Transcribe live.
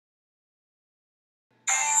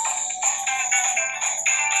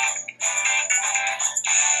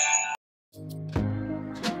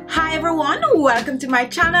Hi everyone, welcome to my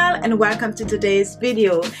channel and welcome to today's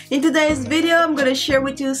video. In today's video, I'm going to share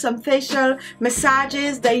with you some facial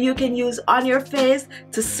massages that you can use on your face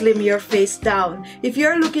to slim your face down. If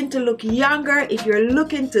you're looking to look younger, if you're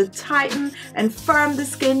looking to tighten and firm the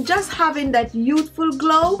skin, just having that youthful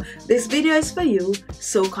glow, this video is for you,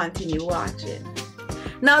 so continue watching.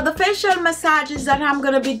 Now the facial massages that I'm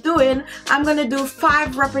going to be doing, I'm going to do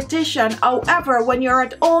 5 repetitions. However, when you're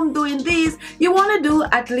at home doing these, you want to do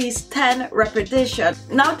at least 10 repetitions.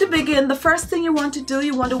 Now to begin, the first thing you want to do,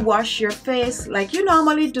 you want to wash your face like you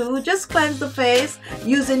normally do. Just cleanse the face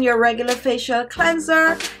using your regular facial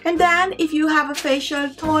cleanser. And then if you have a facial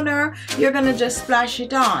toner, you're going to just splash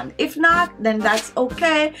it on. If not, then that's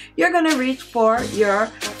okay. You're going to reach for your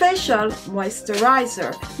facial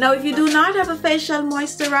moisturizer. Now if you do not have a facial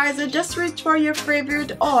moisturizer, just reach for your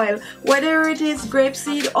favorite oil, whether it is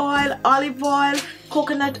grapeseed oil, olive oil,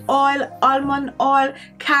 coconut oil, almond oil,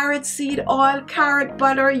 carrot seed oil, carrot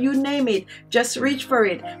butter, you name it, just reach for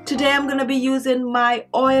it. Today I'm going to be using my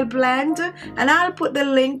oil blend, and I'll put the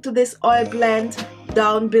link to this oil blend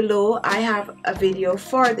down below. I have a video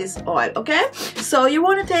for this oil. Okay, so you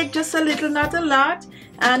want to take just a little, not a lot,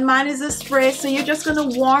 and mine is a spray, so you're just going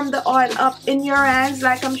to warm the oil up in your hands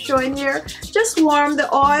like I'm showing here. Just warm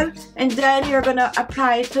the oil and then you're going to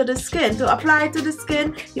apply it to the skin. To apply it to the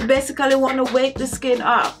skin, you basically want to wake the skin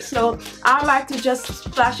up. So I like to just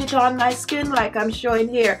splash it on my skin like I'm showing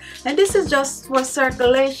here, and this is just for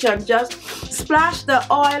circulation. Just splash the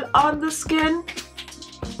oil on the skin,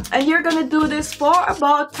 and you're gonna do this for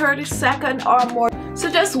about 30 seconds or more.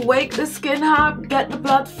 So just wake the skin up, get the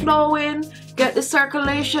blood flowing, get the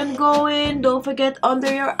circulation going. Don't forget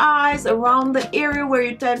under your eyes, around the area where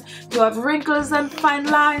you tend to have wrinkles and fine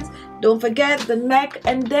lines. Don't forget the neck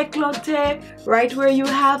and décolleté, right where you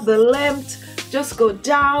have the lymph. Just go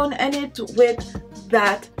down in it with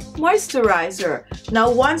that moisturizer. Now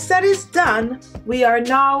once that is done, we are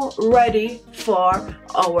now ready for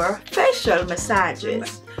our facial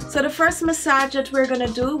massages. So the first massage that we're going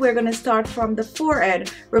to do, we're going to start from the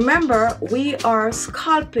forehead. Remember, we are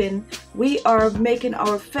sculpting, we are making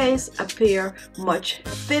our face appear much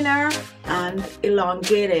thinner and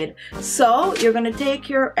elongated. So you're going to take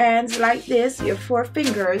your hands like this, your 4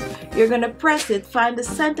 fingers, you're going to press it, find the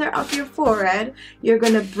center of your forehead, you're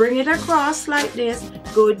going to bring it across like this,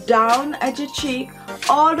 go down at your cheek,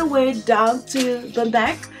 all the way down to the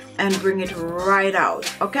neck, and bring it right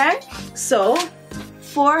out. Okay, so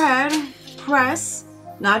forehead, press,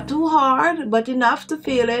 not too hard but enough to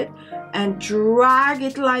feel it, and drag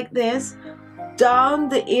it like this down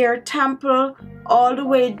the ear temple all the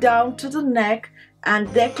way down to the neck and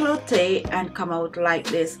décolleté, and come out like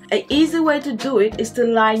this. An easy way to do it is to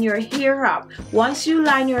line your hair up. Once you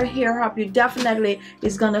line your hair up, you definitely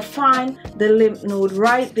is gonna find the lymph node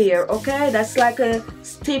right there. Okay, that's like a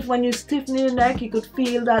stiff, when you stiffen your neck, you could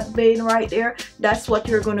feel that vein right there. That's what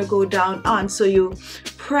you're gonna go down on. So you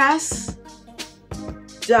press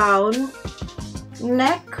down,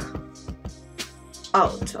 neck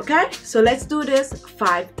out. Okay, so let's do this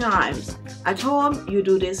 5 times. At home you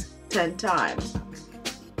do this 10 times.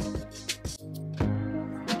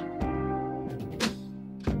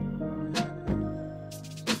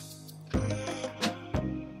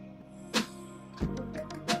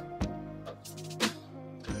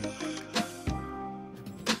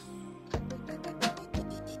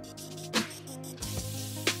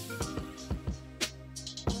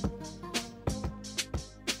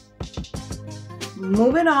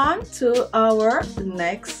 Moving on to our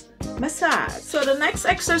next massage. So the next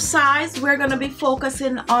exercise, we're going to be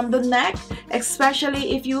focusing on the neck,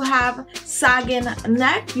 especially if you have sagging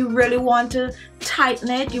neck. You really want to tighten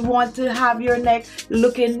it. You want to have your neck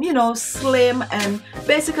looking, you know, slim and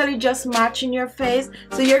basically just matching your face.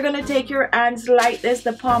 So you're going to take your hands like this,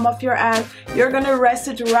 the palm of your hand, you're going to rest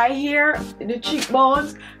it right here in the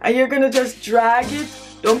cheekbones, and you're going to just drag it.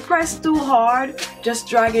 Don't press too hard, just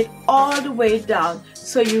drag it all the way down.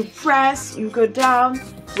 So you press, you go down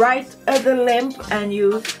right at the lymph, and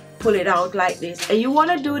you pull it out like this. And you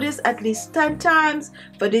want to do this at least 10 times.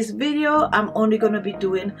 For this video, I'm only going to be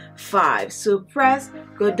doing 5. So press,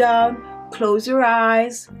 go down, close your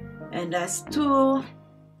eyes, and that's 2,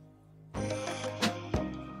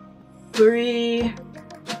 3,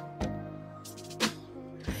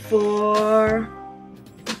 4,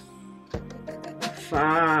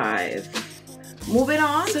 5. Moving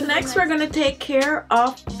on. So next we're going to take care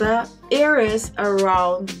of the areas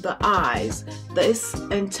around the eyes, this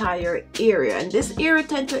entire area, and this area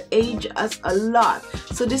tend to age us a lot.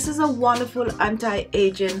 So this is a wonderful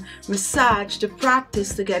anti-aging massage to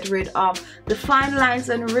practice to get rid of the fine lines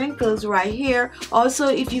and wrinkles right here. Also,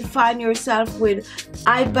 if you find yourself with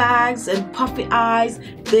eye bags and puffy eyes,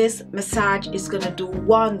 this massage is going to do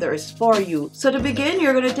wonders for you. So to begin,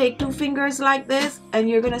 you're going to take 2 fingers like this, and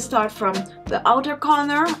you're going to start from the outer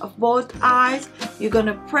corner of both eyes. You're going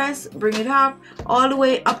to press, bring it up all the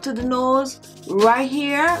way up to the nose right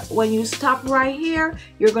here. When you stop right here,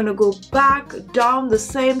 you're going to go back down the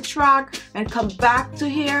same track and come back to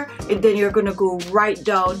here, and then you're going to go right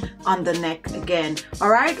down on the neck again. All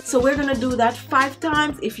right, so we're going to do that 5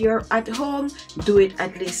 times. If you're at home, do it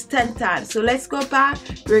at least 10 times. So let's go back.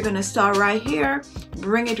 We're going to start right here,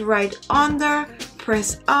 bring it right under,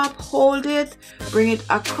 press up, hold it, bring it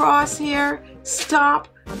across here, stop,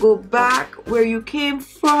 go back where you came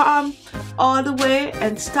from all the way,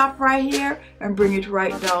 and stop right here and bring it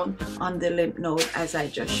right down on the lymph node as I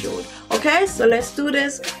just showed. Okay, so let's do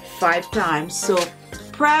this 5 times. So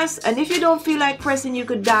press, and if you don't feel like pressing, you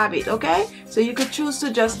could dab it. Okay, so you could choose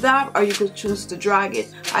to just dab, or you could choose to drag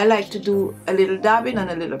it. I like to do a little dabbing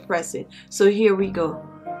and a little pressing. So here we go.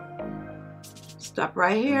 Stop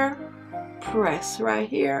right here, press right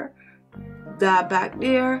here, dab back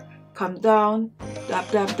there, come down,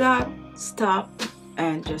 dab, dab, dab, stop,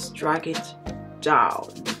 and just drag it down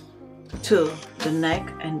to the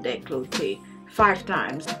neck and décolleté 5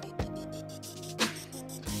 times.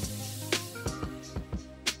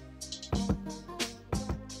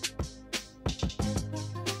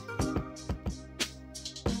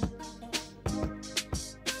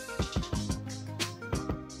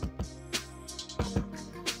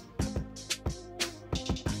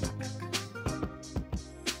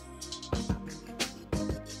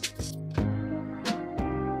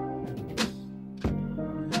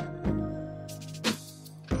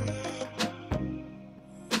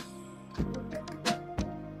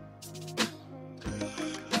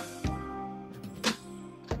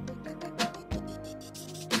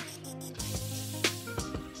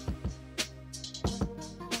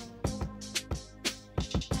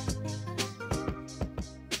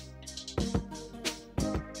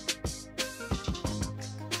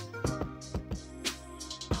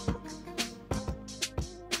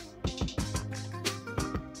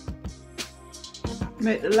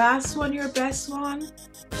 Make the last one your best one.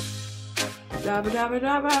 Dabba, dabba,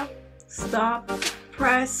 dabba. Stop,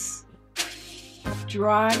 press,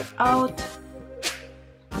 drag out,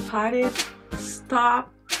 pat it,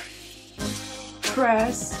 stop,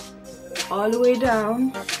 press, all the way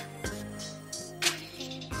down.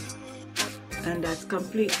 And that's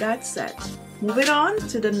complete that set. Move it on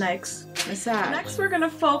to the next massage. Next, we're going to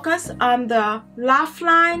focus on the laugh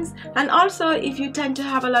lines, and also if you tend to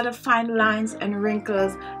have a lot of fine lines and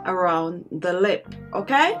wrinkles around the lip.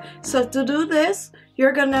 Okay, so to do this,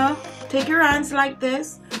 you're gonna take your hands like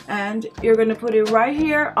this, and you're gonna put it right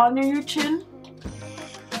here under your chin.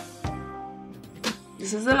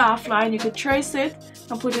 This is the laugh line. You could trace it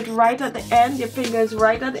and put it right at the end. Your fingers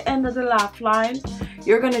right at the end of the laugh line.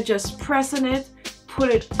 You're gonna just press on it, pull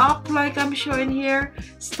it up like I'm showing here,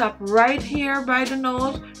 stop right here by the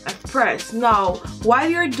nose and press. Now, while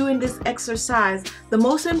you're doing this exercise, the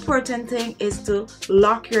most important thing is to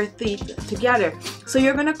lock your teeth together. So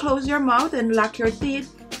you're gonna close your mouth and lock your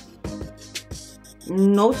teeth.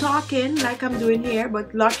 No talking like I'm doing here,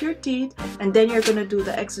 but lock your teeth, and then you're gonna do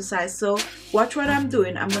the exercise. So watch what I'm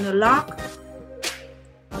doing. I'm gonna lock,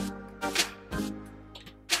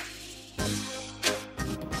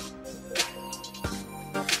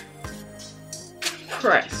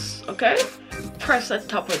 press, okay? Press on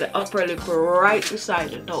top of the upper lip right beside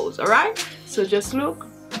the nose, all right? So just look.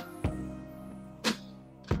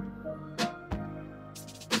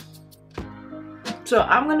 So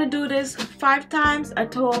I'm gonna do this 5 times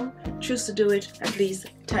at home. Choose to do it at least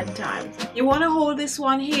 10 times. You wanna hold this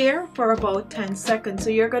one here for about 10 seconds. So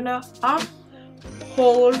you're gonna up,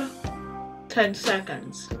 hold 10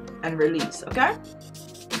 seconds and release, okay?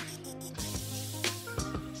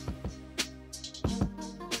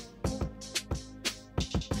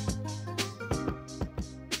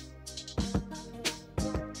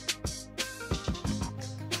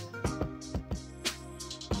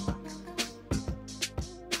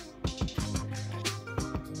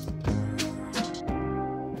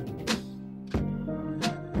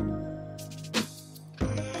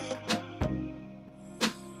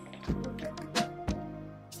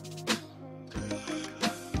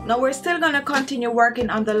 Now we're still going to continue working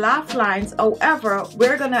on the laugh lines. However,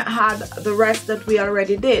 we're going to add the rest that we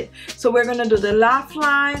already did. So we're going to do the laugh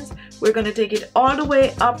lines, we're going to take it all the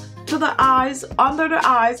way up to the eyes, under the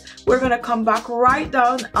eyes. We're going to come back right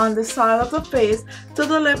down on the side of the face to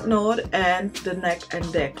the lymph node and the neck and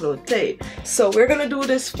décolleté. So we're going to do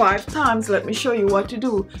this 5 times. Let me show you what to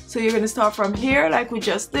do. So you're going to start from here like we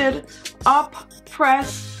just did, up,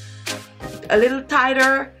 press, a little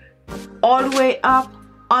tighter, all the way up,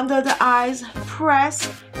 under the eyes, press,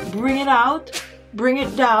 bring it out, bring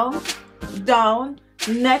it down, down,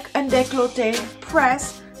 neck and décolleté,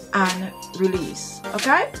 press and release.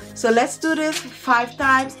 Okay, so let's do this 5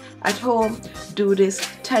 times. At home, do this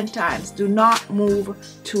 10 times. Do not move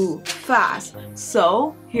too fast.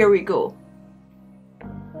 So here we go.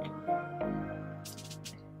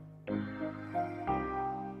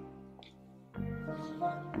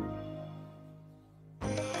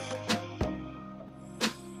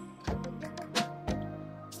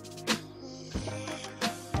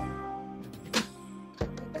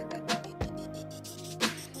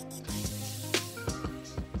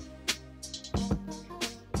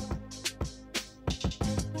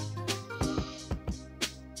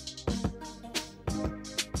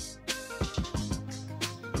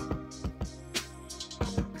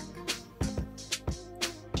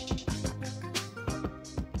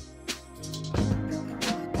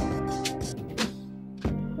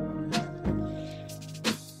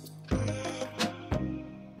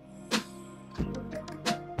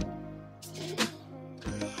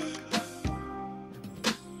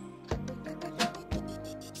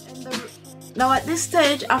 Now at this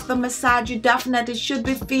stage of the massage, you definitely should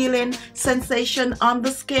be feeling sensation on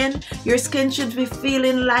the skin. Your skin should be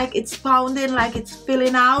feeling like it's pounding, like it's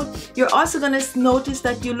filling out. You're also going to notice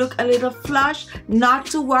that you look a little flushed. Not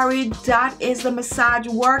to worry, that is the massage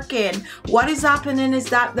working. What is happening is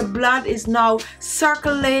that the blood is now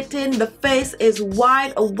circulating, the face is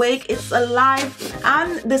wide awake, it's alive,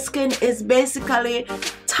 and the skin is basically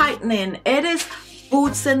tightening. It is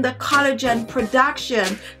boosting the collagen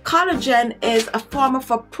production. Collagen is a form of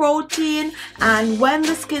a protein, and when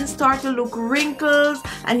the skin starts to look wrinkles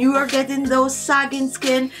and you are getting those sagging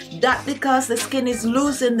skin, that's because the skin is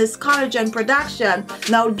losing this collagen production.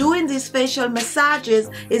 Now doing these facial massages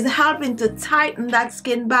is helping to tighten that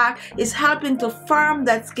skin back, is helping to firm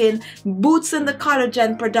that skin, boosting the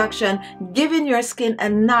collagen production, giving your skin a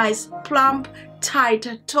nice plump, tight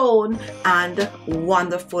tone and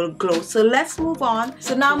wonderful glow. So let's move on.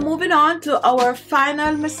 So now moving on to our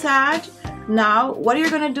final massage. Now what you're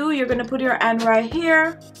gonna do, you're gonna put your hand right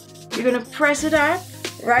here, you're gonna press it up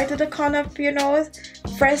right to the corner of your nose,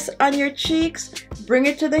 press on your cheeks, bring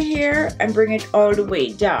it to the hair and bring it all the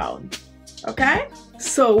way down. Okay,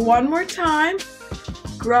 so one more time,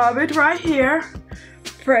 grab it right here,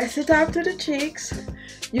 press it up to the cheeks,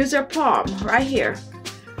 use your palm right here,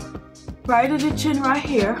 right at the chin right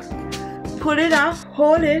here, pull it up,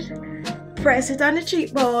 hold it, press it on the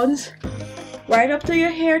cheekbones, right up to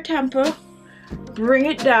your hair temple, bring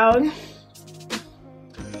it down,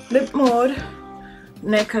 lip mode,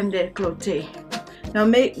 neck and décolleté. Now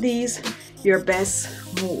make these your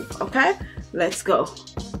best move, okay? Let's go.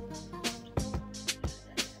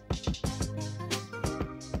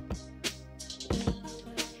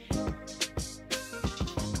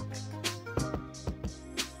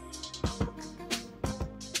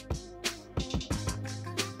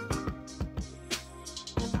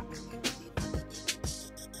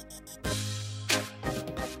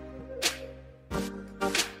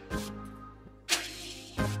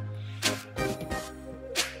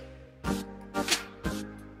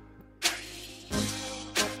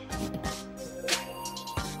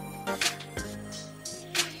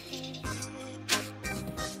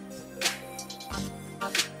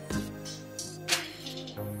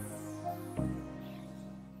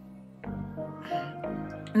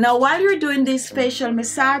 Now while you're doing these facial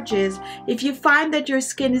massages, if you find that your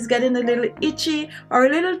skin is getting a little itchy or a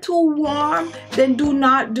little too warm, then do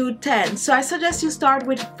not do 10. So I suggest you start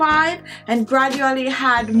with 5 and gradually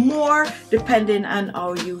add more depending on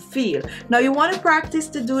how you feel. Now you want to practice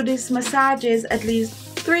to do these massages at least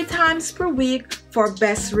 3 times per week for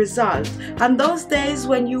best results. And those days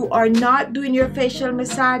when you are not doing your facial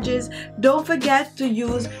massages, don't forget to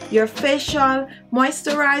use your facial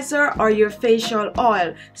moisturizer or your facial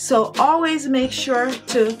oil. So always make sure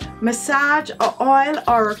to massage an oil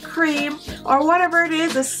or a cream or whatever it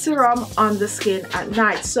is, a serum on the skin at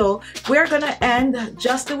night. So we're gonna end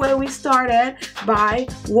just the way we started, by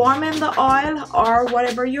warming the oil or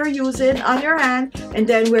whatever you're using on your hand, and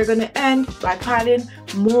then we're gonna end by piling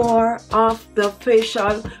more of the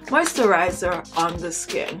facial moisturizer on the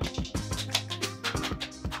skin.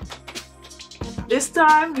 This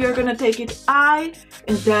time we are gonna take it high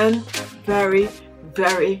and then very,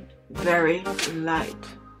 very very light,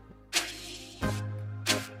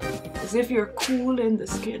 as if you're cooling the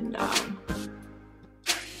skin down.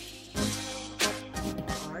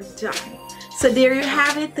 All done. So there you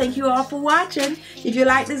have it. Thank you all for watching. If you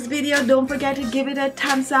like this video, don't forget to give it a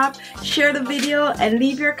thumbs up, share the video, and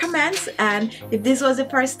leave your comments. And if this was the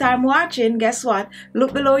first time watching, guess what?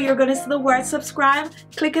 Look below, you're going to see the word subscribe.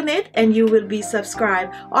 Click on it and you will be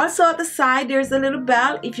subscribed. Also at the side, there's a little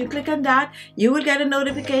bell. If you click on that, you will get a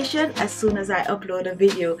notification as soon as I upload a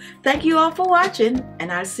video. Thank you all for watching,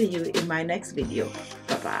 and I'll see you in my next video.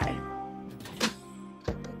 Bye-bye.